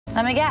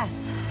Let me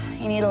guess.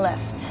 You need a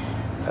lift.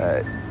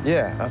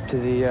 Yeah, up to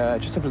the,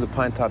 just up to the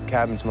Pine Top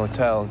Cabins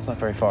Motel. It's not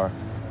very far.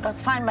 Well,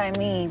 it's fine by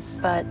me,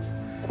 but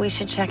we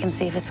should check and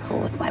see if it's cool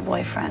with my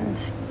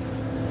boyfriend.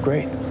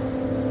 Great.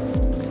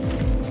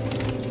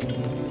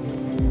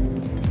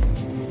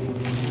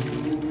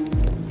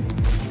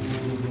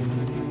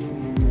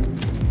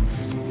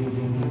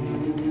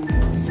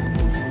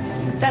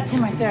 That's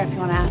him right there if you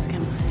want to ask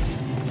him.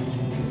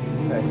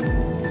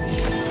 Okay.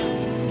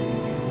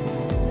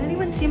 Did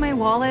anyone see my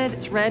wallet?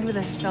 It's red with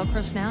a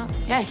Velcro snout.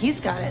 Yeah, he's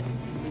got it.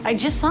 I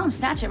just saw him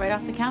snatch it right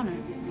off the counter.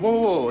 Whoa,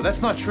 whoa, whoa,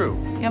 that's not true.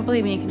 If you don't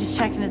believe me, you can just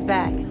check in his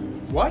bag.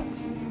 What?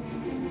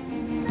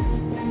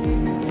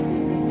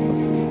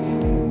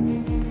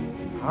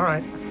 All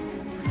right.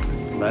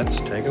 Let's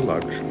take a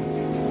look.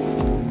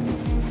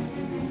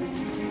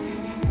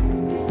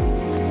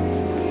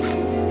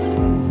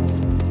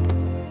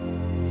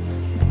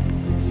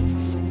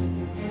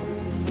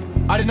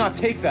 I did not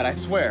take that, I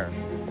swear.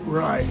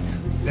 Right.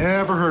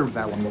 Never heard of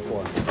that one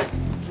before.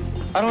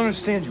 I don't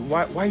understand you.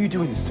 Why are you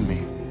doing this to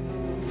me?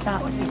 It's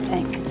not what you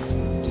think. It's...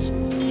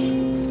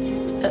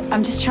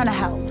 I'm just trying to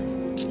help.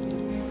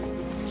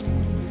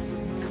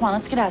 Come on,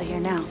 let's get out of here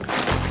now.